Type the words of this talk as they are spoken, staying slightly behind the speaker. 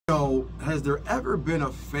So, has there ever been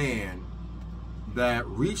a fan that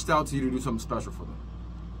reached out to you to do something special for them?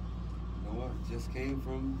 You know what? Just came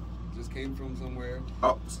from somewhere.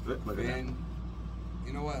 Oh, look at that.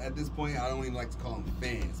 You know what? At this point, I don't even like to call them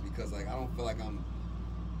fans because, like, I don't feel like I'm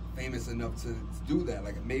famous enough to do that.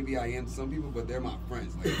 Like, maybe I am to some people, but they're my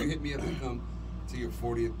friends. Like, you hit me up to come to your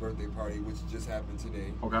 40th birthday party, which just happened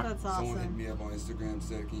today. Okay. That's awesome. Someone hit me up on Instagram,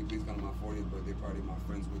 said, "Can you please come to my 40th birthday party? My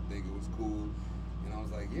friends would think it was cool." And I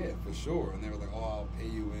was like, "Yeah, for sure." And they were like, "Oh, I'll pay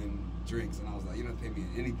you in drinks." And I was like, "You don't have to pay me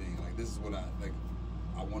in anything. Like, this is what I like.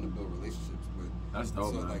 I want to build relationships." But that's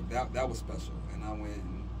dope. so man. like that was special, and I went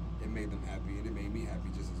and it made them happy, and it made me happy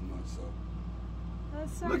just as much. So.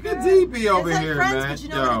 That's so Look good. at DP over it's like here, friends, man. But you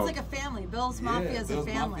know what? It's like a family. Bill's Mafia is a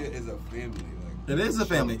family. Mafia is a family. Like, it is a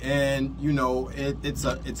family, and you know it's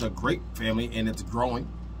a great family, and it's growing.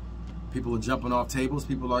 People are jumping off tables.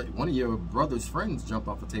 People are one of your brother's friends jumped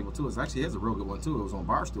off the table too. It's actually has a real good one too. It was on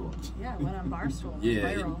Barstool. Yeah, it went on Barstool. Yeah,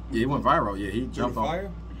 Viral. it went viral. Yeah, he jumped off.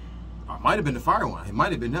 Fire? Might have been the fire one. It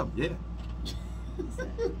might have been them. Yeah.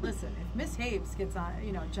 Listen, if Miss Habes gets on,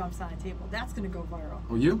 jumps on a table, that's gonna go viral.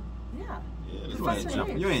 Oh, you? Yeah.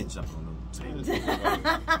 You ain't jumping on the table. In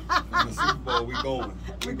the Super Bowl, we going.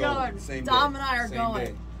 We're going. Same Dom day. and I are Same going.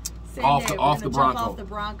 day. Same Off day. the- We're off gonna the jump Bronco. off the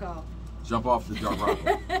Bronco. Jump off the Bronco.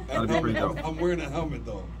 That'd be pretty dope. I'm wearing a helmet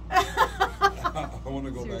though. I want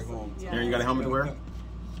to go back home. Yeah. Aaron, you got a helmet to wear?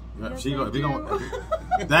 Yes, She I go, if you do. going,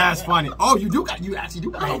 that's funny. Oh, you actually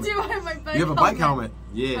do got a I helmet. do have my bike. You have a bike helmet.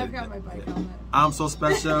 Yeah. I've got my bike helmet. I'm so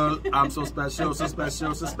special. I'm so special. So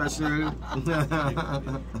special. So special. I do.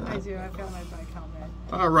 I've got my bike helmet.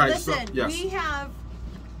 All right. Listen, so, yes.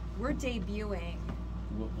 we're debuting.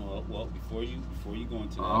 Well, before you go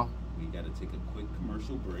into Uh-huh. that, we got to take a quick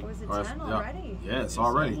commercial break. Was it Oh, 10 yeah. already? Yeah, it's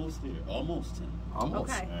already. Almost there. Almost 10.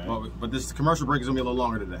 Almost. Okay. But this commercial break is going to be a little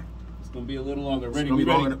longer today. It's going to be a little longer. It's Ready? going to We be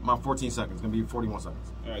ready? longer than my 14 seconds. It's going to be 41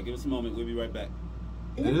 seconds. All right, give us a moment. We'll be right back.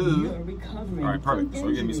 All right, perfect.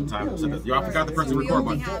 So give me some time. Yo, I forgot to press the We record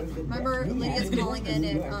only button. have, remember, Lydia's calling in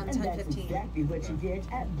at 10:15. Exactly what you get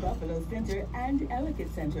at Buffalo Center and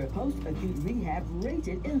Ellicott Center. Post-acute rehab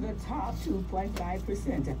rated in the top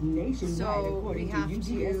 2.5% nationwide, So, according we to have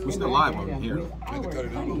UGS. to- We're still live over here. With Had to our cut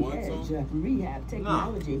it down to one, cutting-edge so? rehab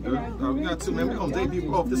technology. No, we got two, man. We gonna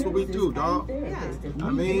debut both. This is what we do, dog. Yeah. I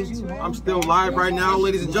mean, I'm still live right now,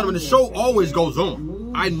 ladies and gentlemen. The show always goes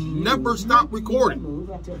on. I never stop recording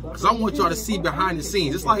because I want y'all to see behind the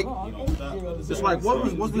scenes. It's like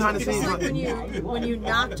what's behind the scenes? It's like when you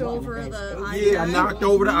knocked over the iPad. Yeah, I knocked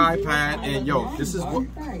over the iPad, and yo, this is what.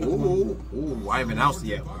 Ooh, I haven't announced it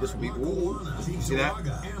yet. This will be. Ooh, you see that?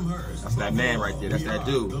 That's that man right there. That's that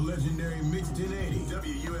dude. The legendary Mix 1080,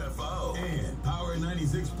 WUFO, and Power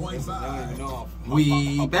 96.5.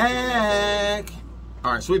 We back.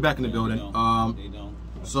 All right, so we back in the building. They don't.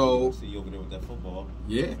 So See you over there with that football.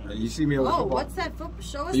 yeah, you see me over Oh, football. what's that football?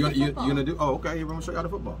 Show us You the football. gonna do? Oh, okay. We're gonna show you how the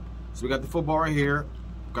football. So we got the football right here.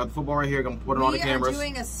 Got the football right here. Gonna put it on the cameras. We are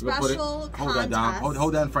doing a We're gonna put it- special Hold that, Dom. contest.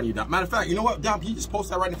 Hold that in front of you, Dom. Matter of fact, you know what, Dom? Can you just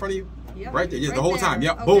post that right in front of you? Yep, Right there. Yeah, right the whole there. time.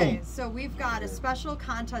 Yep. Okay, Boom. so we've got a special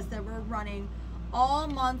contest that we're running all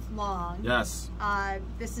month long. Yes.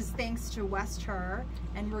 This is thanks to West Her,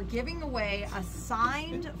 and we're giving away a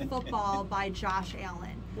signed football by Josh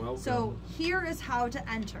Allen. Welcome. So here is how to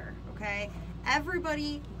enter, okay?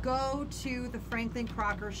 Everybody go to the Franklin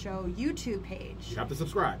Crocker Show YouTube page. You have to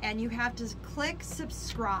subscribe. And you have to click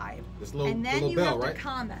subscribe. This little- and the then little you bell, have right? to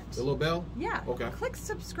comment. The little bell. Yeah. Okay. Click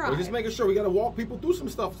subscribe. We're just making sure we gotta walk people through some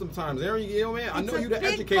stuff sometimes. Aaron, you know, man. I know It's a you're the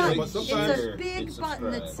big educator, button. but sometimes It's a big Hit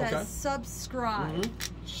button that subscribe. says Okay. subscribe.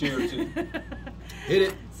 Share it too. hit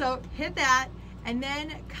it. So hit that and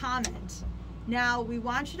then comment. Now we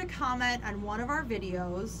want you to comment on one of our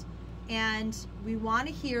videos, and we want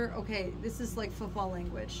to hear. Okay, this is like football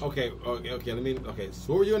language. Okay. Okay.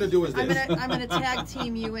 So what we're gonna do is this. I'm gonna tag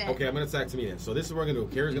team you in. Okay, I'm going to tag to me in. So this is what we're going to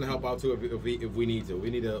do. Carrie's going to help out too if we need to. We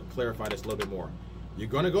need to clarify this a little bit more. You're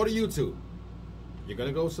going to go to YouTube. You're going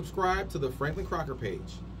to go subscribe to the Franklin Crocker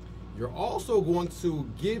page. You're also going to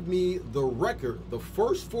give me the record, the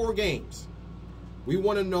first 4 games. We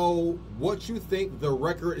want to know what you think the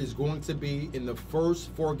record is going to be in the first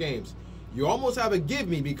 4 games. You almost have a give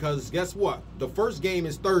me because guess what? The first game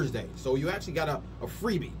is Thursday. So you actually got a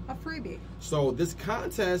freebie. A freebie. So this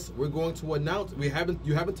contest, we're going to announce.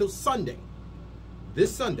 You have until Sunday.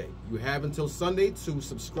 This Sunday, you have until Sunday to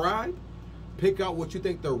subscribe. Pick out what you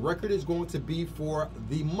think the record is going to be for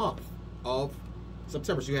the month of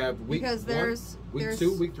September. So you have week Because 1, week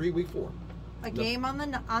 2, week 3, week 4. A game on the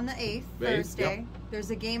 8th, Thursday. Yep. There's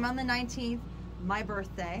a game on the 19th, my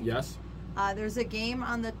birthday. Yes. There's a game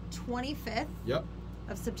on the 25th. Yep.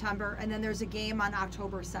 of September, and then there's a game on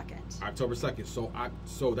October 2nd. October 2nd.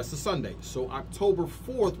 So that's a Sunday. So October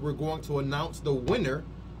 4th, we're going to announce the winner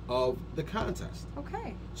of the contest.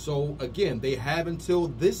 Okay. So again, they have until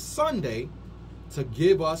this Sunday to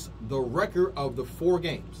give us the record of the 4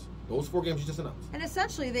 games. Those 4 games you just announced. And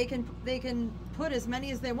essentially, they can put as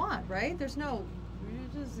many as they want, right? There's no.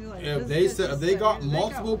 Like, if they got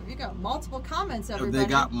multiple, you got multiple comments, everybody. if they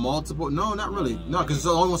got multiple, no, not really, no, because it's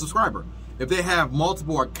only one subscriber. If they have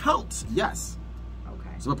multiple accounts, yes. Okay.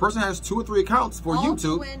 So if a person has 2 or 3 accounts for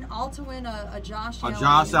YouTube, all to win a Josh Allen.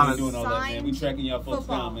 We're doing all that, man. We tracking y'all folks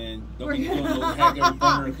down, man. Don't be doing those hacker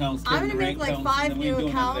burner accounts. I'm gonna make like 5 new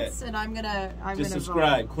accounts, and I'm gonna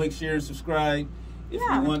subscribe. Vote. Click, share, subscribe.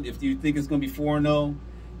 If you think it's gonna be 4-0,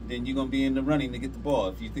 then you're gonna be in the running to get the ball.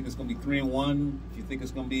 If you think it's gonna be 3-1, if you think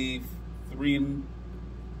it's gonna be 3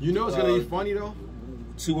 you know it's gonna be funny though.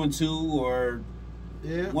 2-2 or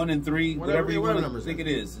 1-3, whatever you want to think it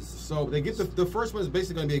is. So they get the first one is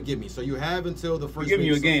basically going to be a gimme. So you have until the first. We're giving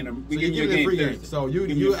you a game. We're giving you a free game. So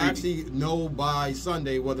you actually know by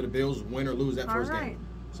Sunday whether the Bills win or lose that first game.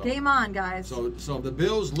 So, game on, guys. So if the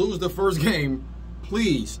Bills lose the first game,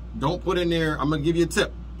 please don't put in there. I'm going to give you a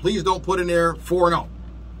tip. Please don't put in there 4-0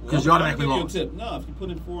 because you automatically lost. No, if you put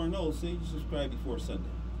in 4-0, say you subscribe before Sunday,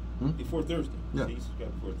 before Thursday. Yeah. Say you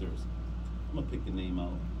subscribe before Thursday. I'm gonna pick the name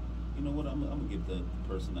out. You know what? I'm gonna give the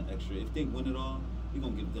person an extra. If they win it all, we're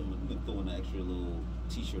gonna give them. We're gonna throw in an extra little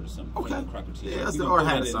T-shirt or something. Okay. Crocker T-shirt. Yeah, that's we're the gonna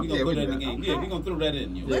hat or something. throw that in the game. Okay. Yeah, we're gonna throw that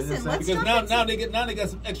in. You know? Listen, let's because jump now they got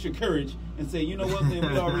some extra courage and say, you know what,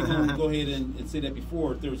 man, we already gonna go ahead and say that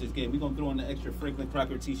before Thursday's game. We're gonna throw in the extra Franklin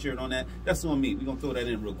Crocker T-shirt on that. That's on me. We're gonna throw that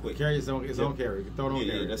in real quick. Carry it's on carry. You can throw it on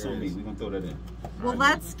carry. Yeah, that's on me. We're gonna throw that in. Well,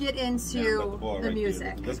 let's get into the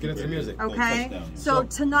music. Let's get into the music. Okay. So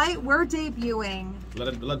tonight we're debuting.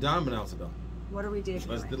 Let Dom announce it though. What are we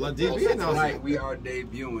debuting? Let DB announce Tonight it. we are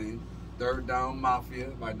debuting Third Down Mafia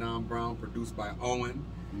by Don Brown, produced by Owen,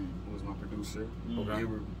 who was my producer. Okay. And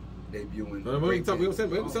we're debuting. No, we haven't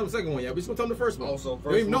said the second one yet. We just gonna tell them the first one. Also, we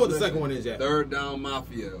don't even know what the second one is yet. Third Down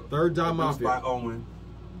Mafia. Third Down produced Mafia by Owen,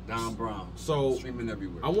 Don Brown. So streaming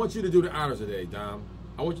everywhere. I want you to do the honors today, Dom.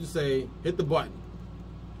 I want you to say, hit the button.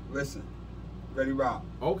 Listen, ready, Rob.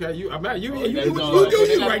 Okay, you right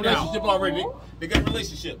now. They got a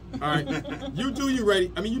relationship. All right, you do you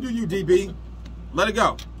ready? I mean, you do you, DB. Let it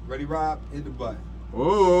go. Ready, Rob? Hit the button.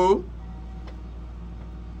 Oh.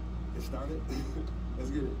 It started. Let's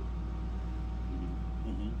get it.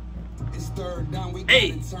 It's third down, we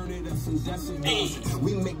gotta turn it up some decimals.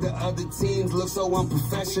 We make the other teams look so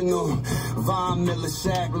unprofessional. Von Miller,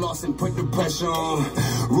 Shaq, Lawson, put the pressure on.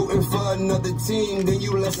 Rooting for another team, then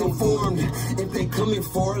you less informed. If they coming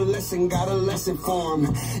for a lesson, got a lesson for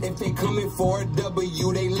them. If they coming for a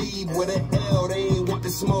W, they leave with an L. They ain't want the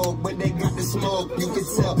smoke, but they got the smoke. You can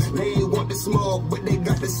tell. They ain't want the smoke, but they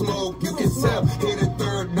got the smoke. You can tell. Hit a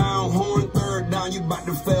third down, horn third down. You bout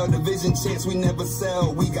to fail. Division chance we never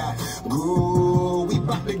sell. We got Goo, we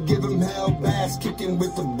bout to give him hell. Bass kicking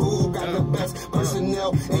with the boo. Got the best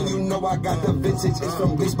personnel, and you know I got the vintage. It's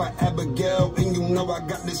from Bitch by Abigail, and you know I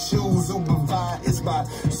got the shoes. Uber vibe, it's by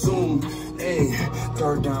Zoom. Hey,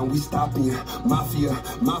 third down, we stopping you. Mafia,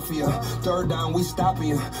 mafia. Third down, we stopping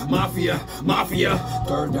you. Mafia, mafia.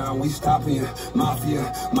 Third down, we stopping you.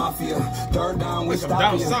 Mafia, mafia. Third down, we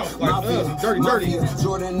stopping you. Mafia, dirty.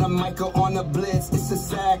 Jordan and Michael on the blitz. It's a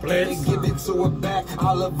sack. They give it to her back.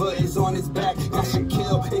 Oliver is on his back. Got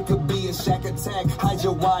Shaquille. It could be a Shaq attack. Hide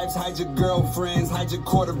your wives, hide your girlfriends, hide your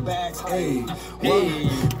quarterbacks. Hey,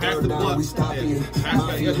 third down, we stopping you.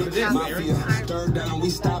 Mafia, mafia. Third down, we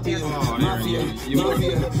stopping you. Mafia,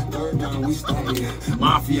 mafia. Third down, we stopping you.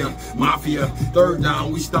 Mafia, mafia. Third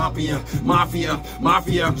down, we stopping you. Mafia,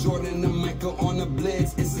 mafia. Jordan and Michael on the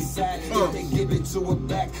blitz. It's a sack. If they give it to her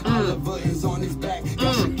back, Oliver is on his back.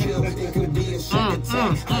 Got Shaquille. It could be a Shaq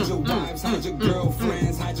attack. Hide your wives, hide your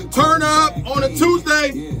girlfriends, hide your turn up on a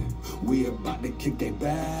Tuesday. Yeah, we about to kick their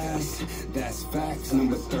bass. That's facts.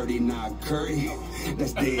 Number 39 Curry.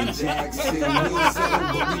 That's Dan Jackson.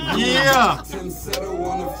 Yeah. Tim Settle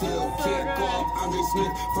on the field. Kick off. Andre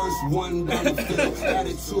Smith, first one down the field.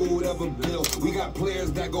 Attitude of a bill. We got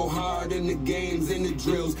players that go hard in the games and the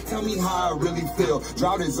drills. Tell me how I really feel.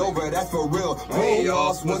 Drought is over, that's for real.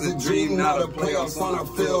 Playoffs was a dream, not a playoffs on our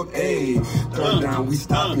field. Hey, third down, we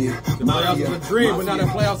stopping you. Playoffs was a dream, but not a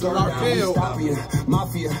playoffs on our field.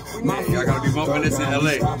 Mafia, mafia. I gotta be bumping this in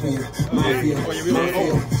LA. Mafia, mafia.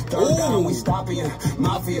 Third down, we stopping you.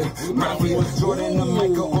 Mafia, mafia. Jordan and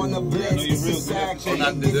Michael on the blitz. It's a sack. Oh,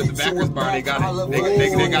 not the backers bar. They got it.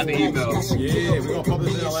 They got the email. Yeah, we're gonna pump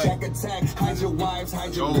this in LA. Hide your wives,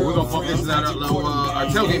 hide your We're gonna pump this at our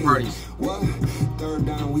tailgate parties. What? Third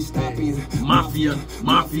down, we stopping you. Mafia,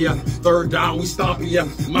 mafia. Third down, we stomping you.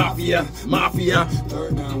 Mafia, mafia.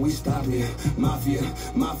 Third down, we stopping you. Mafia,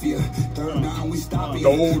 mafia. Third down, we stopping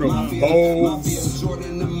you. Throw them Mafia, balls. mafia.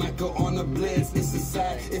 Jordan and Michael on the blitz. It's a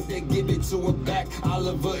sack. If they give it to a back,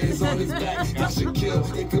 Oliver is on his back. I should kill.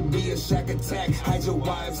 It could be a shack attack. Hide your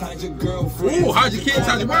wives, hide your girlfriends. Ooh, hide your kids,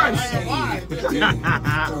 hide your wives.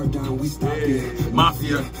 Third down, we stopping you.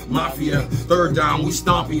 Mafia, mafia. Third down, we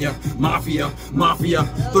stomping you. Mafia, mafia.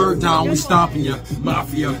 Third down, we stomping you.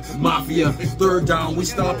 Mafia, mafia. Third down, we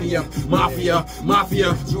stomping you. Mafia,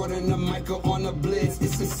 mafia. Jordan and Michael on the blitz.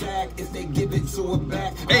 It's a sack. If they give it to a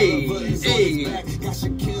back, Hey, Oliver is on hey. his back. I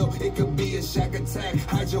should kill. It could be a shack attack.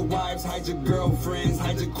 Hide your wives, hide your girlfriends,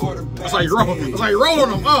 hide your quarterbacks. That's how you roll. That's how you roll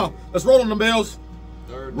on them. Let's roll on them, Bills.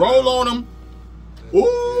 Third Roll down. on them.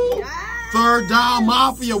 Ooh. Third down,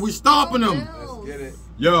 mafia. We stomping them. Let's get it.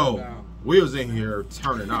 Yo, Third down. we was in here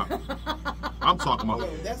turning up. I'm talking about.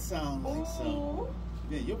 Yo, that sounds like some.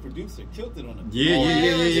 Yeah, your producer killed it on the.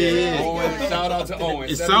 Yeah. Owen, shout out to Owen.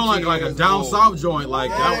 It sounded like a down south joint,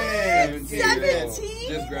 like that. Yeah. 17?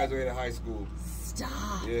 Just graduated high school.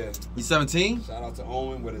 Stop. Yeah. He's 17. Shout out to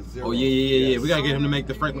Owen with a 0. Oh yeah. Yes. We gotta get him to make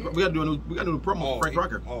the Franklin. We gotta do a new promo for Frank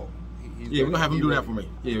Rucker. Yeah, we're gonna have him do that for me.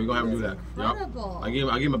 Yeah, we're gonna have him do that. Incredible. I gave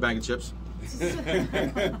him a bag of chips.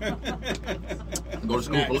 Go to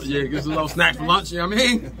school for, yeah, get some little snacks for lunch, you know what I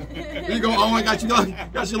mean? Here you go, Owen, got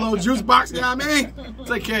your little juice box, you know what I mean?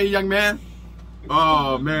 Take care of you, young man.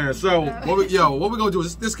 Oh man, so what we gonna do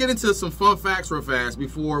is let's get into some fun facts real fast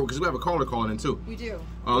before, because we have a caller calling in too. We do.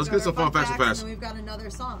 Let's get some fun facts real fast. And then we've got another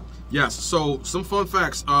song. Yes, so some fun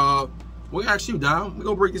facts. We ask you down. We're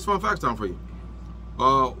gonna break these fun facts down for you.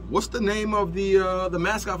 What's the name of the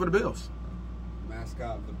mascot for the Bills?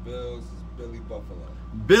 Mascot of the Bills is Billy Buffalo.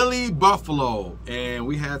 Billy Buffalo, and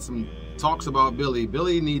we had some talks about Billy.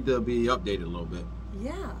 Billy need to be updated a little bit.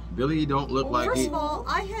 Yeah. Billy don't look like First he. of all,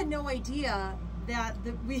 I had no idea that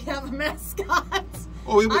we have a mascot. I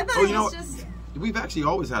thought you it know, was just we've actually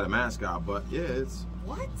always had a mascot, but yeah, it's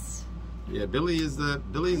what? yeah. Billy's that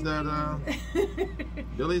Billy guy.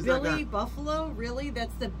 Buffalo, really?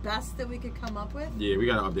 That's the best that we could come up with? Yeah, we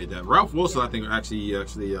gotta update that. Ralph Wilson, I think actually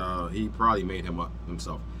he probably made him up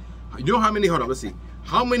himself. You know how many? Hold on, let's see.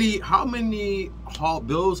 How many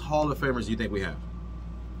Bills Hall of Famers do you think we have?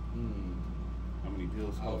 How many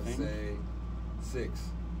Bills I Hall of would Fame? say 6.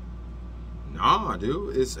 Nah,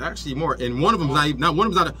 dude, it's actually more. And one of them's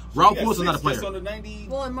not a Ralph Wilson's not a player. On the 90.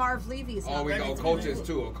 Well, and Marv Levy's not Oh, we got coaches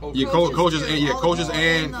too. Coaches. Yeah, Coaches coaches too.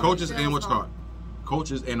 and All the coaches Bills and what's Hall. called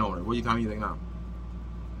coaches and owner. What do you think now?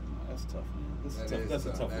 That's tough, man. That's That tough. is That's a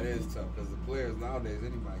tough. tough That one. is tough because the players nowadays,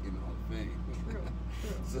 anybody getting Hall of Fame.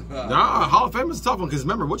 So, Nah, Hall of Fame is a tough one because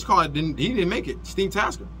remember, which call he didn't make it. Steve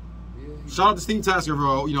Tasker. Shout out to Steve Tasker,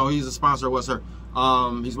 bro. You know he's a sponsor of what's her.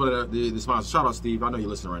 He's one of the sponsors. Shout out Steve. I know you're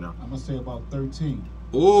listening right now. I'm gonna say about 13.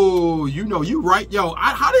 Oh, you know you right, yo.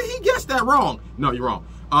 How did he guess that wrong? No, you're wrong.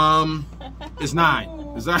 It's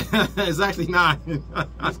 9. It's actually 9.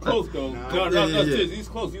 He's close though. No, Yeah. He's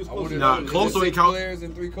close. He was close. Nah, close only counts. Players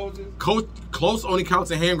and 3 coaches. Close only counts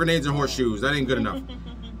in hand grenades and horseshoes. That ain't good enough.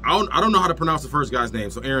 I don't know how to pronounce the first guy's name,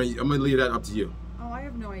 so Aaron, I'm gonna leave that up to you. Oh, I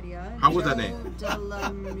have no idea. How was that name? De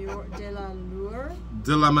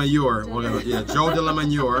La Mayor. Yeah, Joe De La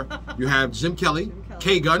Mayor. You have Jim Kelly,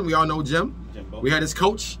 K-Gun. We all know Jim. We had his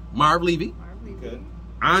coach, Marv Levy. Good.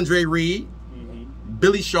 Andre Reed. Mm-hmm.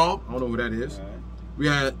 Billy Shaw. I don't know who that is. All right. We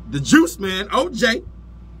had the Juice Man, OJ.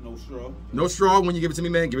 No straw. No straw when you give it to me,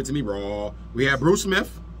 man. Give it to me raw. We had Bruce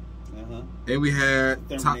Smith. And we had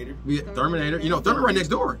Terminator. You know, Thurman right next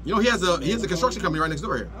door. You know, he has a construction company right next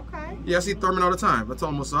door here. Okay. Yeah, I see Thurman all the time. I tell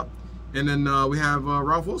him what's up. And then we have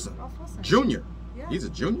Ralph Wilson. Junior. Yeah. He's a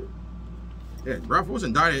junior. Yeah, Ralph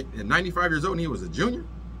Wilson died at 95 years old and he was a junior.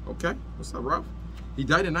 Okay. What's up, Ralph? He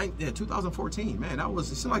died in 2014. Man, that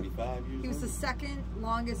was, it seemed like, 95 years He was the second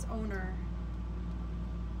longest owner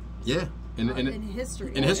yeah. in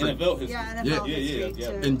history. In history. NFL history. Yeah, Yeah. NFL history.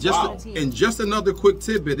 Yeah. to And just own a team. and just another quick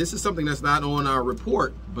tidbit. This is something that's not on our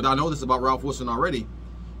report, but I know this about Ralph Wilson already.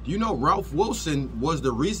 Do you know Ralph Wilson was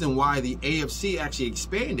the reason why the AFC actually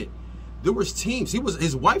expanded? There was teams.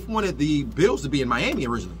 His wife wanted the Bills to be in Miami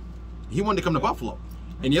originally. He wanted to come to Buffalo.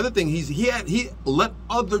 And the other thing, he let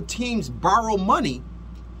other teams borrow money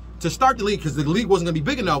to start the league because the league wasn't going to be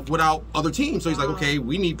big enough without other teams. So he's like, okay,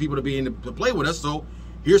 we need people to be in to play with us. So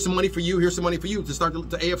here's some money for you. Here's some money for you to start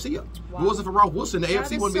the AFC up. Wow. If it wasn't for Ralph Wilson, the That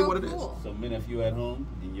AFC is wouldn't be so what it is. cool. So men, if you're at home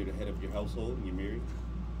and you're the head of your household and you're married,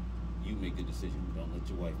 You make the decision. Don't let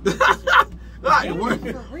your wife make the decision.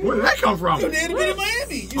 Where did that come from? You did it in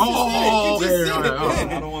Miami. You Oh, just said it. You just okay, said it.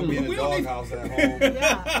 okay. I don't want to be in a doghouse at home.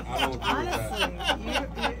 Yeah. I don't agree with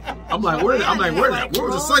that. I'm like, where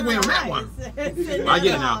was the segue on that one? I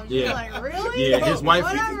get it now. Yeah. You're like, really? Yeah, his wife.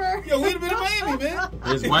 Whatever. Yo, we'd have been in Miami, man.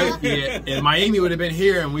 His wife, yeah, and Miami would have been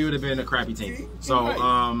here, and we would have been a crappy team. So,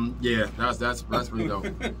 yeah, that's pretty dope.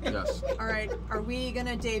 Yes. All right, are we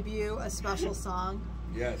gonna debut a special song?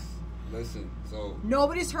 Yes. Listen. So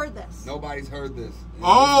Nobody's heard this. nobody's heard this. And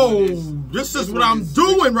Oh, this this is one what I'm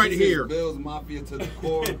doing right this here. Is Bill's Mafia to the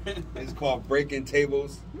core. It's called Breaking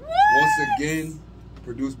Tables. Once again,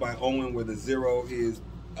 produced by Owen, where the zero is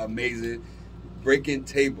amazing. Breaking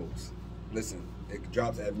Tables. Listen, it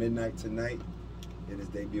drops at midnight tonight. It is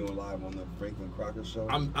debuting live on the Franklin Crocker Show.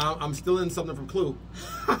 I'm still in something from Clue.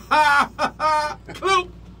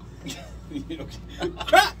 Clue.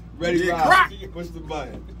 Ready, Yeah, Rob? crack. Push the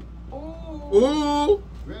button. Ooh.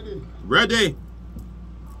 Ready.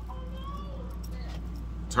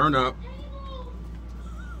 Turn up.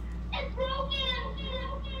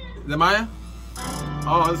 Is that Maya?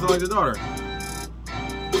 Oh, this is like the daughter.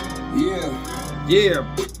 Yeah,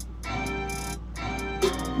 Yeah.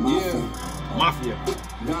 yeah. Mafia.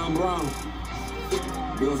 Don Brown,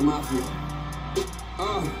 Bill's Mafia.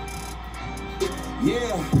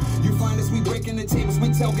 Yeah, you find us, we breaking the tables, we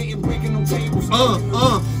tailgating, breaking them tables.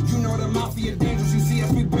 You know the Mafia dangerous, you see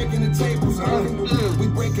us, we breaking the tables. We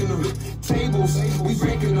breaking them tables, we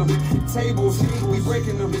breaking them tables, we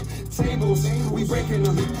breaking them tables, we breaking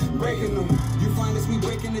them, breaking them. You find us, we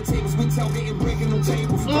breaking the tables, we tailgating, breaking them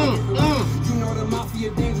tables. You know the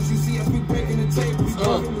Mafia dangerous, you see us, we breaking the tables.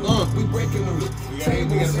 We breaking them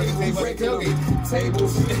tables, we breaking them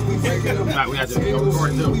tables, we breaking them Right, we got to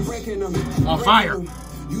record too. we breaking them On fire.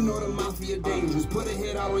 You know the Mafia dangerous. Put a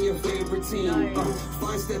hit out on your favorite team.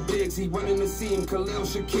 Fine Step Diggs, he running the scene. Khalil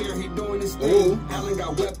Shakir, he doing his thing. Allen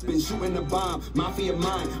got weapons, shooting the bomb. Mafia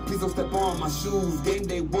mine, please don't step on my shoes. Game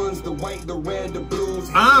day ones, the white, the red, the blues.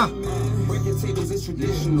 Breaking tables is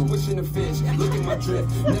traditional. Wishing the fish, look at my drift.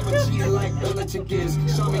 Never cheating like Belichick is.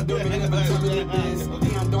 Sean McDermott never telling it is.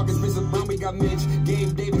 Leon Dawkins, Mr. Brown, we got Mitch.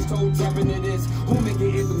 Gabe Davis, toe tapping it is. Who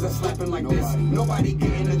making anthems that slapping like this? Nobody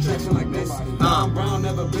getting attraction like this. Don Brown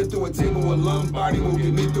never been through a table with Lombardi will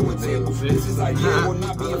get me through a table. This is our year, will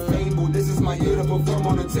not be a fable. This is my year to perform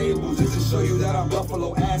on the tables. Just to show you that I'm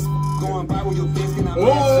Buffalo ass. Going viral, your fans cannot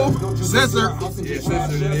match. Don't you censor.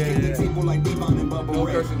 The table like Devon and Bubba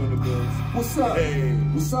Ray. What's up? Hey.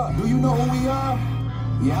 What's up? Do you know who we are?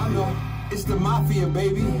 Yeah, I know. It's the Mafia,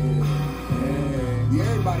 baby. Yeah,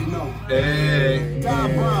 everybody know. Hey.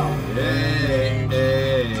 Don Brown. Hey.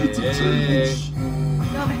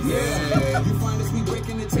 Yeah, you find us, we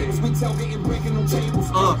breaking the tables, we tailgating, breaking them tables.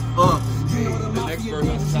 You know the Mafia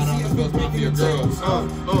dangerous, you see us, we breaking the tables.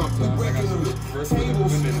 We breaking them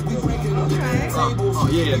tables, we breaking them tables. Oh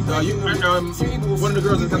yeah, one of the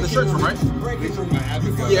girls that got the shirt from, right?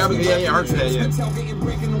 Yeah, I heard that. Yeah. We tailgating,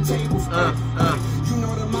 breaking them tables. You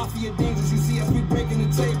know the Mafia dangerous, you see us, we breaking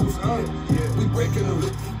the tables. We breaking them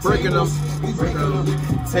tables, we breaking them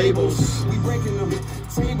tables, we breaking them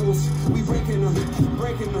tables, we breaking them,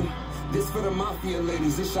 breaking them. This for the Mafia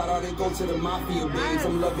ladies. This shout out, they go to the Mafia babes.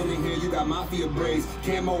 I'm loving it here. You got Mafia braids.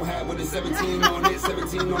 Camo hat with a 17 on it.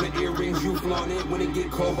 17 on the earrings. You flaunt it. When it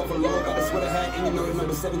get cold, Buffalo got a sweater hat. And you know the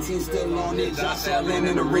number 17 still on it. Josh Allen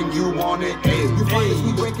in the ring. You want it. Hey, you find us,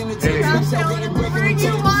 we breaking the tables. Josh Allen in the ring.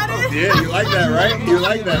 You want it? Yeah, you like that, right? You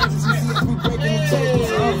like that. We breaking the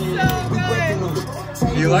tables. We breaking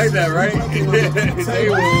them. You like that, right?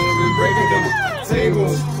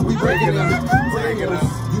 Tables. We breaking them. Breaking them.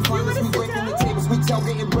 You find us, we breaking the tables. We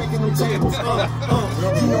tailgating, breaking them tables.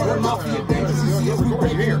 You know the Mafia dangerous. You see us, we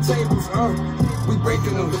breaking the tables. We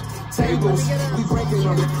breaking them tables. We breaking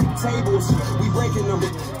them tables. We breaking them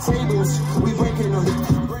tables. We breaking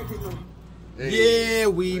them. Breaking them. Yeah,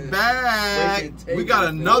 we back. We got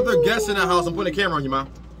another guest in the house. I'm putting the camera on you, ma.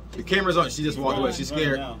 The camera's on. She just walked away. She's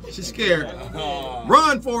scared. She's scared.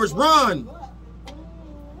 Run, Forrest, run.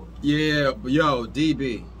 Yeah, but yo,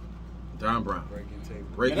 DB, Don Brown.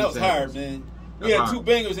 Man, that was hard, man. We had two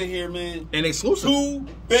bangers in here, man. And exclusive. Two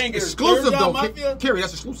bangers. Exclusive, though. Mafia? Kerry,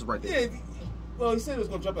 that's exclusive right there. Yeah. Well, he said it was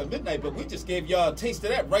going to drop at midnight, but we just gave y'all a taste of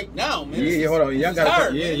that right now, man. Yeah, hold on. Y'all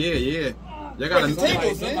got yeah. Y'all got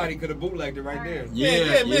Somebody could have bootlegged it right there.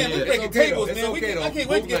 Yeah, man. We breaking tables, It's man. okay, though. I can't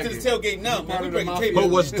wait to get to this tailgate now, man. We breaking tables.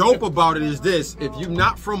 But what's dope about it is this. If you're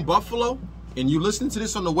not from Buffalo and you listening to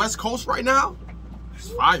this on the West Coast right now, it's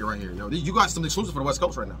fire right here, yo. You got something exclusive for the West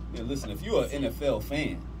Coast right now. Man, listen, if you're an NFL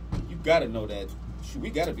fan, you got to know that we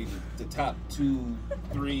got to be the top 2,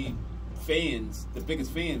 3, fans, the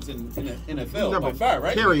biggest fans in the NFL by far,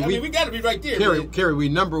 right? Kerry, we got to be right there. Kerry, we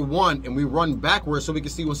number one, and we run backwards so we can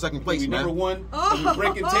see what's second place, we man. number one, and we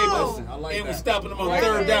breaking tables, and we stopping them on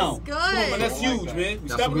third down. Good. Come on, man, that's huge, man. We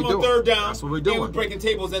That's stopping what them we on doing. third down, That's what we doing. and we breaking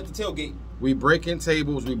tables at the tailgate. We breaking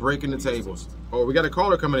tables, we breaking the tables. Oh, we got a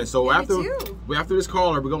caller coming in. So after this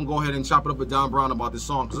caller, we're gonna go ahead and chop it up with Don Brown about this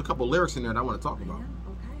song. There's a couple lyrics in there that I want to talk about. Okay.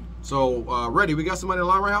 So ready? We got somebody in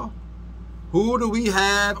the line right now. Who do we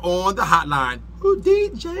have on the hotline? Who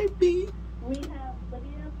DJ B? We have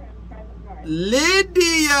Lydia from Tribe of North.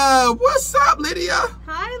 Lydia, what's up, Lydia?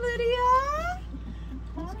 Hi, Lydia.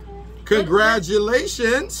 Hi.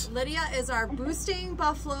 Congratulations. Lydia is our Boosting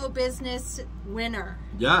Buffalo Business winner.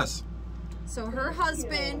 Yes. So her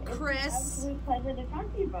husband, It's Chris. an absolute pleasure to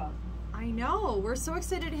talk to you both. I know. We're so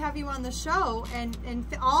excited to have you on the show, and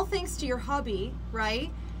all thanks to your hubby,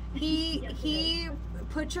 right? He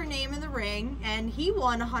put your name in the ring, and he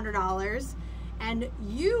won $100, and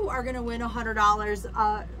you are going to win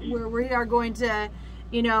 $100. Where we are going to,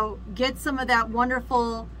 get some of that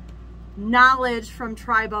wonderful knowledge from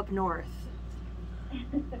Tribe Up North.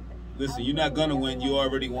 Listen, you're not gonna win. You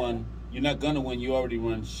already won. You're not gonna win. You already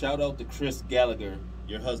won. Shout out to Chris Gallagher,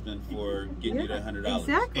 your husband, for getting you that $100.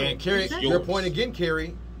 Exactly. And Kerry, Exactly. your point again,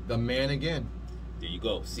 Kerry. The man again. There you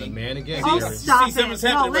go. See, The man again. Oh, Kerry. stop see, something's it.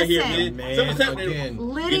 No, happening right here, listen. man. Something's happening. Again. You're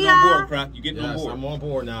Lydia, getting on board, Croc. You're getting on Yes, board. I'm on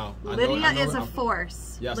board now. Lydia is a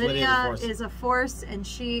force. Yes, Lydia is a force, and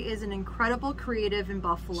she is an incredible creative in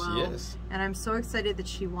Buffalo. She is. And I'm so excited that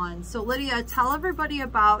she won. So Lydia, tell everybody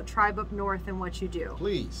about Tribe Up North and what you do.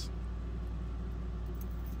 Please.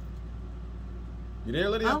 You there,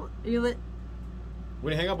 Lydia? Oh, We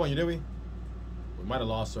didn't hang up on you, did we? We might have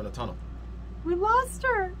lost her in the tunnel. we lost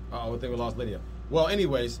her. I think we lost Lydia. Well,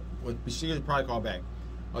 anyways, she should probably call back.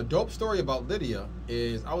 A dope story about Lydia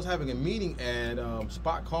is I was having a meeting at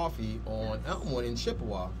Spot Coffee on Elmwood in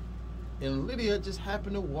Chippewa, and Lydia just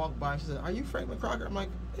happened to walk by. She said, "Are you Franklin Crocker?" I'm like,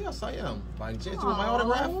 "Yes, I am." By any chance, you want my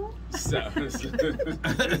autograph?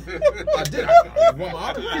 I did. I want my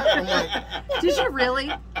autograph. I'm like, Did you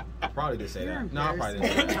really? I probably did say You're that. No, I probably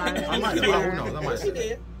didn't say embarrassing. that. I might have. Who knows? I might have said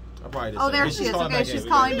that. I probably did. Oh, say there that. she is. calling Okay, back she's in.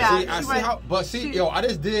 calling back. See, I She see went- how, but see, yo, I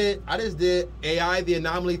just did AI, the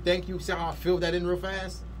anomaly. Thank you. See how I filled that in real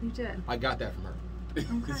fast? You did. I got that from her.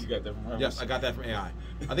 You got that from her. Yes, I got that from AI.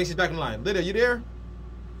 I think she's back in line. Lydia, you there?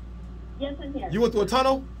 Yes, I'm here. You went through a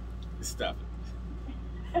tunnel? Stop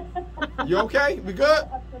it. You okay? We good?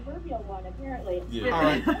 A proverbial one, apparently. Yeah. All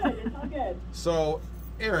right. It's good. It's all good. So,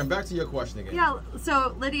 Aaron, back to your question again. Yeah.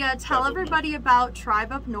 So Lydia, tell everybody about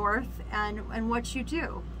Tribe Up North and what you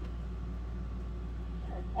do.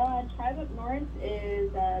 Tribe Up North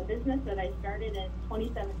is a business that I started in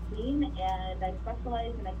 2017, and I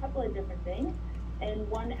specialize in a couple of different things. In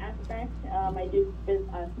one aspect, I do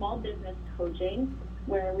small business coaching,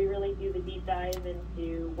 where we really do the deep dive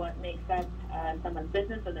into what makes up someone's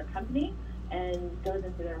business or their company, and goes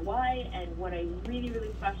into their why. And what I really,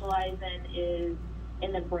 really specialize in is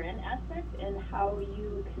in the brand aspect and how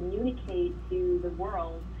you communicate to the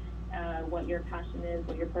world what your passion is,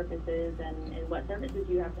 what your purpose is, and what services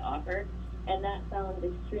you have to offer. And that sounds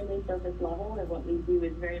extremely surface level, and what we do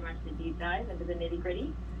is very much the deep dive into the nitty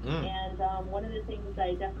gritty. And one of the things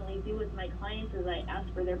I definitely do with my clients is I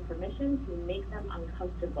ask for their permission to make them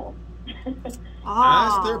uncomfortable.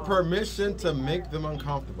 Ask their permission to make them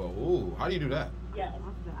uncomfortable. Ooh, how do you do that? Yes. I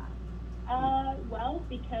love that. Well,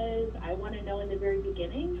 because I want to know in the very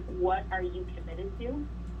beginning, what are you committed to?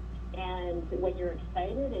 And when you're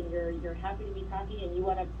excited and you're happy to be talking and you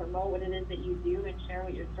want to promote what it is that you do and share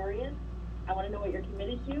what your story is, I want to know what you're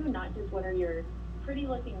committed to, not just what are your pretty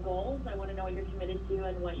looking goals. I want to know what you're committed to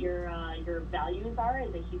and what your values are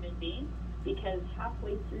as a human being, because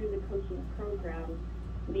halfway through the coaching program,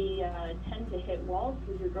 we tend to hit walls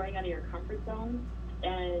because you're growing out of your comfort zone,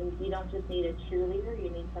 and you don't just need a cheerleader, you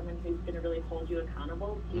need someone who's going to really hold you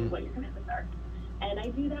accountable to what your commitments are. And I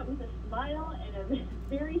do that with a smile and a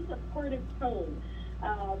very supportive tone.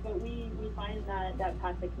 But we find that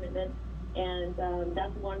path to commitment, and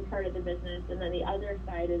that's one part of the business. And then the other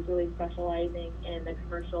side is really specializing in the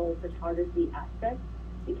commercial photography aspect,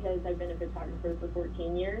 because I've been a photographer for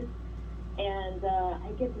 14 years. And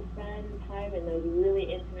I get to spend time in those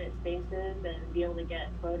really intimate spaces and be able to get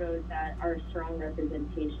photos that are a strong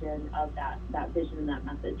representation of that vision and that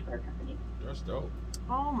message for our company. That's dope.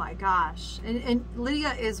 Oh my gosh. And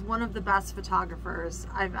Lydia is one of the best photographers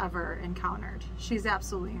I've ever encountered. She's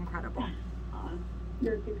absolutely incredible.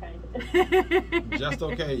 You're too kind. Just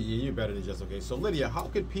okay. Yeah, you're better than just okay. So, Lydia, how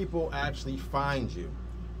could people actually find you?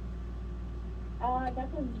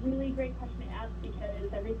 That's a really great question to ask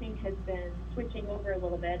because everything has been switching over a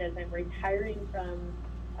little bit as I'm retiring from,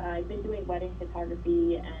 I've been doing wedding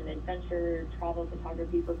photography and adventure travel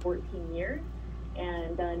photography for 14 years.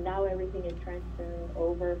 And now everything is transferring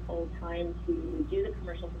over full time to do the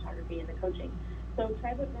commercial photography and the coaching. So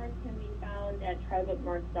Tribe Up North can be found at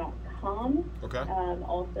tribeupnorth.com. Okay.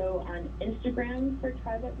 Also on Instagram for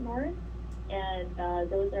Tribe Up North. And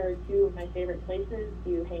those are two of my favorite places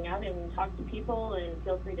to hang out and talk to people, and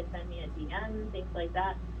feel free to send me a DM, things like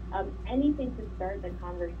that. Anything to start the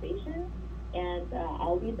conversation, and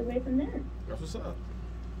I'll lead the way from there. That's what's up.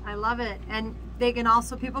 I love it. And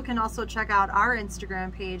people can also check out our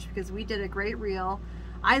Instagram page because we did a great reel.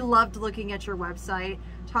 I loved looking at your website,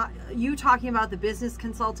 you talking about the business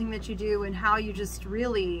consulting that you do and how you just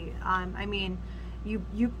really,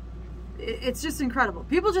 it's just incredible.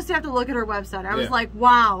 People just have to look at her website. I was like,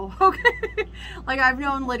 wow, okay. Like I've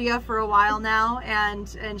known Lydia for a while now, and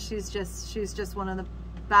she's just one of the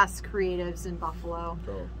best creatives in Buffalo.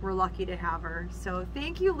 Cool. We're lucky to have her. So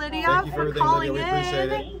thank you, Lydia, thank you for calling Lydia. We appreciate it.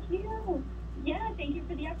 Thank you. Yeah, thank you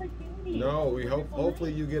for the opportunity. No, we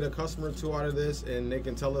hopefully you get a customer or two out of this, and they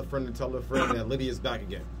can tell a friend that Lydia's back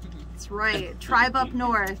again. That's right. Tribe Up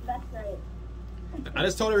North. That's right. I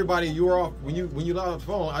just told everybody you were off when you got off the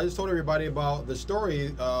phone. I just told everybody about the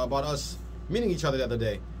story about us meeting each other the other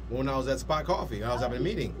day when I was at Spot Coffee. I was having a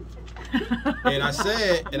meeting, and I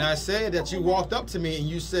said that you walked up to me and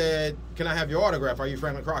you said, "Can I have your autograph? Are you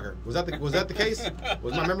Franklin Crocker?" Was that the case?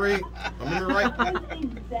 Was my memory right? That's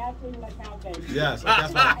exactly what happened. Yes,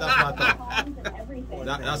 that's what I thought.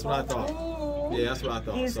 That's what I thought. Yeah, that's what I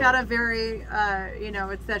thought. He's got a very,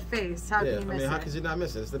 it's that face. How can you miss it? How could you not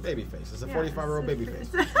miss it? It's the baby face. It's a 45-year-old baby face.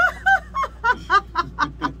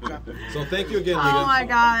 So thank you again, Lydia. Oh my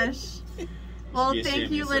gosh. Well,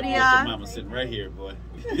 thank you, Lydia. Mama sitting right here, boy.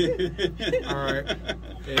 All right.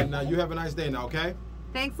 And you have a nice day now, okay?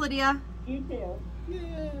 Thanks, Lydia. You too.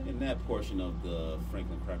 And that portion of the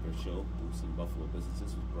Franklin Crocker Show, Boosting Buffalo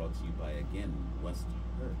Businesses, was brought to you by, again, West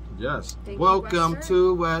Herd. Yes. Thank Welcome you,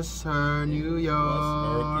 to West Herd, New West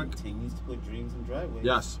York. Herd continues to put dreams in driveways.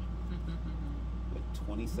 Yes. With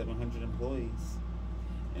 2,700 employees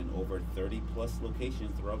and over 30-plus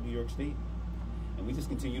locations throughout New York State. And we just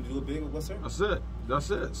continue to do it big with West Herd.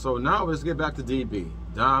 That's it. So now let's get back to DB.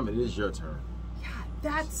 Dom, it is your turn.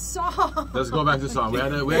 That song. Let's go back to the song. We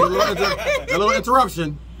had a little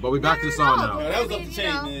interruption, but we're back to the song now. No, that was off the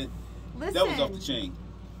chain, man. Listen, That was off the chain.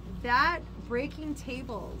 That breaking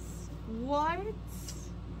tables. What?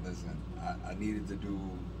 Listen, I needed to do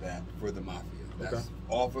that for the Mafia. That's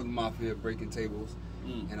all for the Mafia, breaking tables.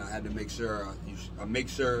 And I had to make sure, I make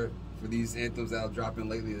sure for these anthems that I was dropping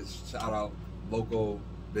lately to shout out local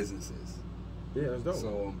businesses. Yeah, that's dope.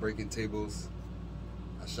 So on breaking tables,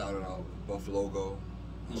 I shouted out Buffalo Go.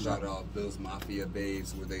 I shouted out Bill's Mafia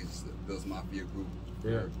Babes, Bill's Mafia group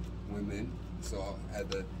for women. So I had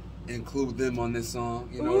to include them on this song.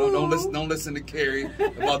 You know, don't listen to Carrie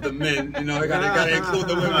about the men. You know, I gotta include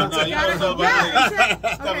the women.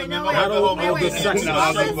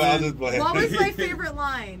 What was my favorite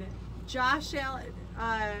line? Josh Allen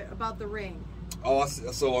about the ring. Oh,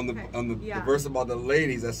 so on the verse about the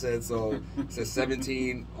ladies, I said, it said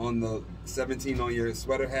 17 on your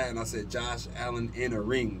sweater hat, and I said Josh Allen in a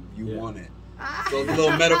ring, you want it. So it's a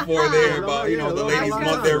little metaphor there about the ladies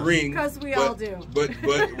want their ring because we all do. But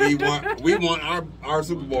we want our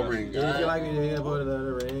Super Bowl ring. You feel like you didn't put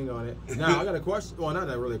another ring on it. Now I got a question. Well, not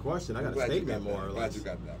really a question. I got a statement more or less. Glad you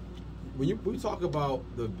got that. When we talk about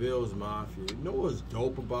the Bills Mafia, you know what's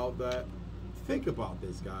dope about that? Think about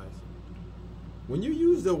this, guys. When you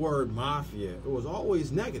use the word mafia, it was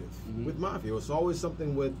always negative with mafia. It was always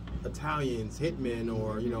something with Italians, hitmen,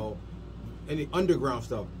 or any underground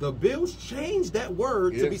stuff. The Bills changed that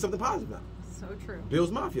word to be something positive now. So true.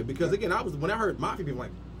 Bills Mafia, because again, when I heard mafia, people were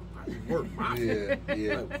like, why is the word mafia?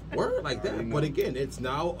 Like, word like that. But again, it's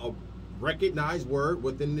now a recognized word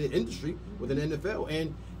within the industry, within the NFL,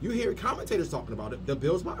 and you hear commentators talking about it. The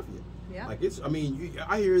Bills Mafia. Yeah. Like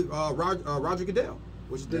I hear Roger Goodell,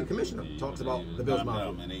 which is the commissioner, talks about the Bills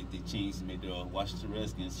Mafia. Man, they changed, made the Washington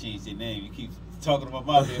Redskins change their name. You keep talking about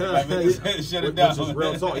mafia. Shut it down. Which is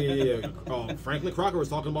real talk. Yeah. Franklin Crocker was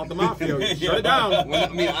talking about the mafia. Shut it down.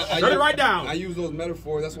 Shut it right down. I use those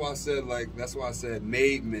metaphors. That's why I said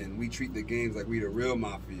made men. We treat the games like we the real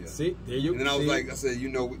mafia. See, there you go. And then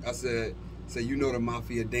I said, the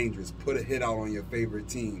mafia dangerous. Put a hit out on your favorite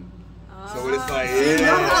team. So it's like, I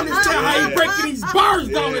don't understand how you breaking these bars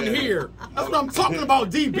down in here. That's what I'm talking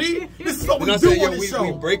about, DB. This is what we do on this show.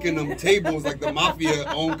 We breaking them tables like the mafia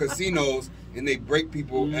own casinos. and they break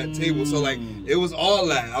people at tables. So like it was all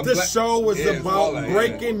that. The show was about that,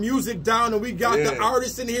 breaking music down, and we got the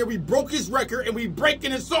artist in here. We broke his record, and we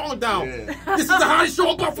breaking his song down. This is the hottest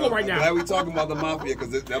show in Buffalo right now. Glad we talking about the mafia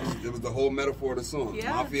because it was the whole metaphor of the song.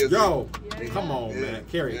 Yeah. Mafia. Come on, man,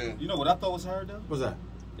 Carrie. Yeah. You know what I thought was hard though? What's that?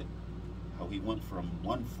 How he went from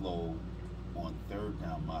one flow on Third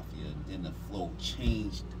Down Mafia, and then the flow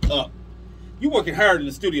changed up. You working hard in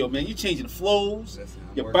the studio, man. You changing the flows.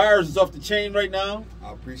 Your bars is off the chain right now.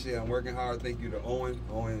 I appreciate it. I'm working hard. Thank you to Owen.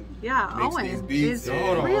 Owen Owen is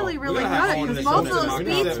really, really good because both of those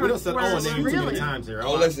beats were really times here.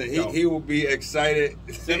 Oh, listen, he will be excited.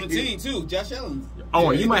 17 too, Josh Allen.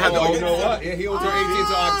 Oh, you might have to. You know what? He will turn 18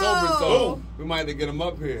 to October, so we might have to get him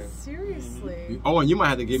up here. Seriously. Oh, and you might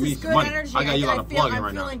have to give me some money. Energy. I got you on a plug in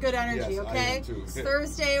right now. I'm feeling good energy. Yes, okay. It's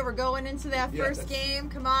Thursday, we're going into that first game.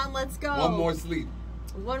 Come on, let's go. One more sleep.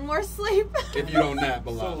 One more sleep. If you don't nap a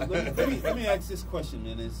lot. So let me ask this question,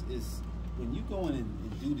 man. Is when you go in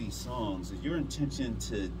and do these songs, is your intention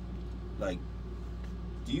to, like,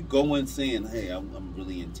 do you go in saying, hey, I'm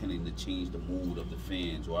really intending to change the mood of the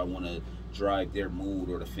fans, or I want to drive their mood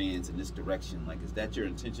or the fans in this direction? Like, is that your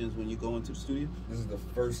intentions when you go into the studio? This is the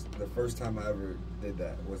first time I ever did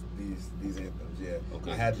that was these anthems. Yeah.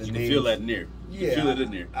 Okay. I had the you names. can feel that in there. You can feel it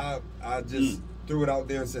in there. I just threw it out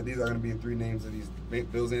there and said these are going to be the 3 names of these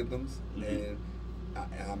Bills anthems, and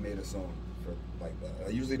I made a song for like that. I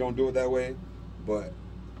usually don't do it that way, but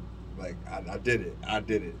like I did it. I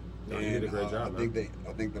did it. No, you did a great job.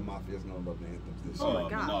 I think the Mafia is gonna love the anthems this Oh year. my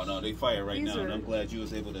gosh. No, they fire right These now, are- and I'm glad you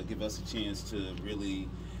was able to give us a chance to really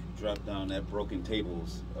drop down that broken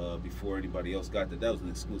tables before anybody else got that. That was an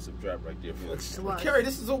exclusive drop right there, folks. It was. Carrie,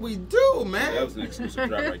 this is what we do, man. That was an exclusive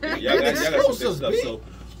drop right there. Y'all got some good stuff.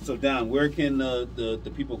 So Don, where can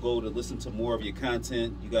the people go to listen to more of your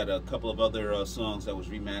content? You got a couple of other songs that was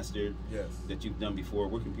remastered that you've done before.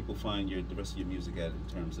 Where can people find the rest of your music at in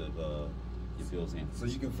terms of your Bills anthems? So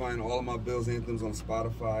you can find all of my Bills anthems on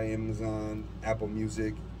Spotify, Amazon, Apple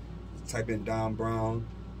Music. Type in Don Brown.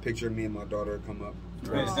 Picture of me and my daughter come up.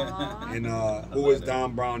 And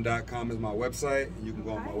whoisdonbrown.com is my website. And you can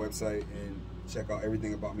go on my website and check out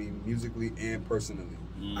everything about me musically and personally.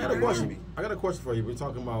 I got a question. I got a question for you. We're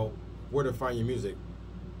talking about where to find your music.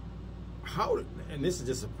 And this is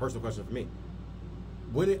just a personal question for me.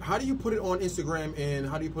 How do you put it on Instagram, and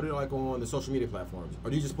how do you put it like on the social media platforms?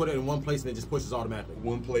 Or do you just put it in one place and it just pushes automatically?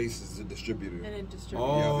 One place is a distributor. And it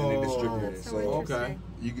distributes. And they distribute it. So okay.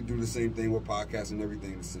 You can do the same thing with podcasts and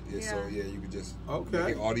everything. So yeah, you could just make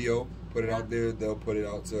it audio, put it out there. They'll put it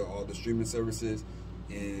out to all the streaming services,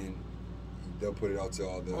 and they'll put it out to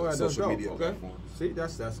all the social media platforms. See,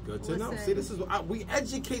 that's good to know. See, this is we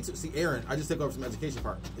educate. See, Aaron, I just take over from the education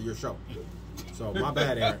part of your show. So my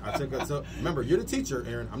bad, Aaron. I took it. So remember, you're the teacher,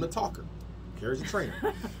 Aaron. I'm the talker. Carrie's the trainer.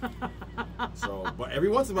 But every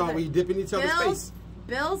once in a while, we dip in each other's face.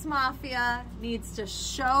 Bills Mafia needs to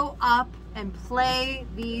show up and play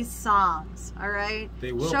these songs. All right.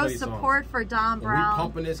 They will show play support songs. For Don Brown. We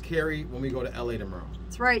pumping this, Carrie, when we go to LA tomorrow.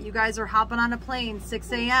 That's right. You guys are hopping on a plane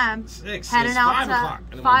 6 a.m. Heading out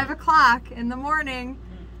to 5 o'clock in the morning.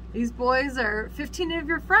 These boys are 15 of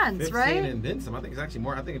your friends, 15 right? 15 and then some. I think it's actually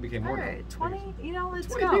more. I think it became more. All right, 20. You know, let's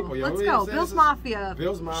 20 go. people, Let's go. Bills Mafia.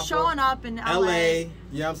 Bills Mafia. Showing up in LA. You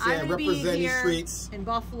know what I'm saying? Representing here streets. In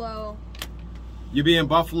Buffalo. You be in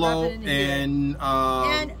Buffalo and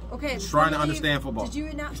okay, trying to understand football. Did you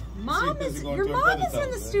announce? Your mom is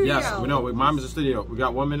in the studio. Yes, we know. Mom is in the studio. We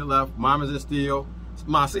got 1 minute left. Mom is in the studio.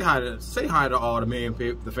 Mom, say hi to all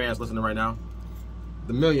the fans listening right now.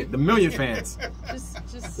 The million fans.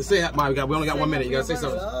 just say hi. Mom, we only got 1 minute. You gotta say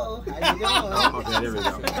something. Hello, how you doing? Okay, there we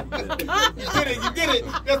go. You did it.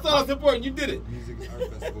 That's all that's important. You did it. Music is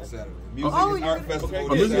Art Festival Saturday. Music is Art Festival.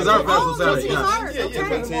 Music is Art Festival Saturday.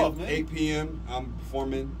 Yeah. 8 p.m. I'm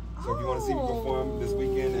performing. So if you want to see me perform this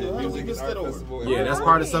weekend at Music is Art Festival. Yeah, that's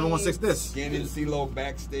part of 716 this. Gannon CeeLo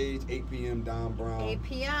backstage, 8 p.m. Don Brown. 8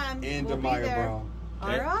 p.m. And we'll Demaya Brown. All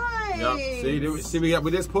right. Yep. See, we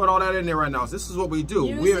just put all that in there right now. So this is what we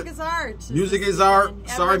do. Music is art. Music is art.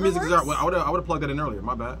 Sorry, music is art. Well, I would have plugged that in earlier.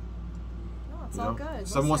 My bad. No, it's all good.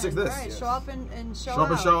 716 this. Right, show up and show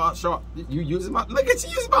out. Show up. You using my? Look at you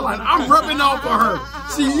using my line. I'm rubbing off for her.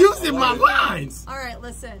 She using my lines. All right,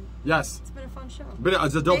 listen. Yes. It's been a fun show.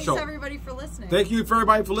 It's a dope show. Thanks everybody for listening. Thank you for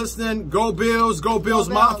everybody for listening. Go Bills. Go Bills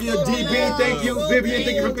Mafia. DB, thank you. Vivian,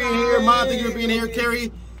 thank you for being here. Mom, thank you for being here.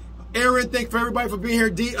 Carrie. Aaron, thank you for everybody for being here.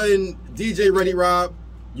 And DJ Ready Rob,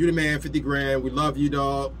 you the man, 50 grand. We love you,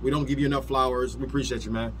 dog. We don't give you enough flowers. We appreciate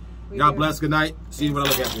you, man. God bless. Good night. See you when I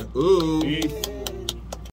look at you. Ooh. Peace.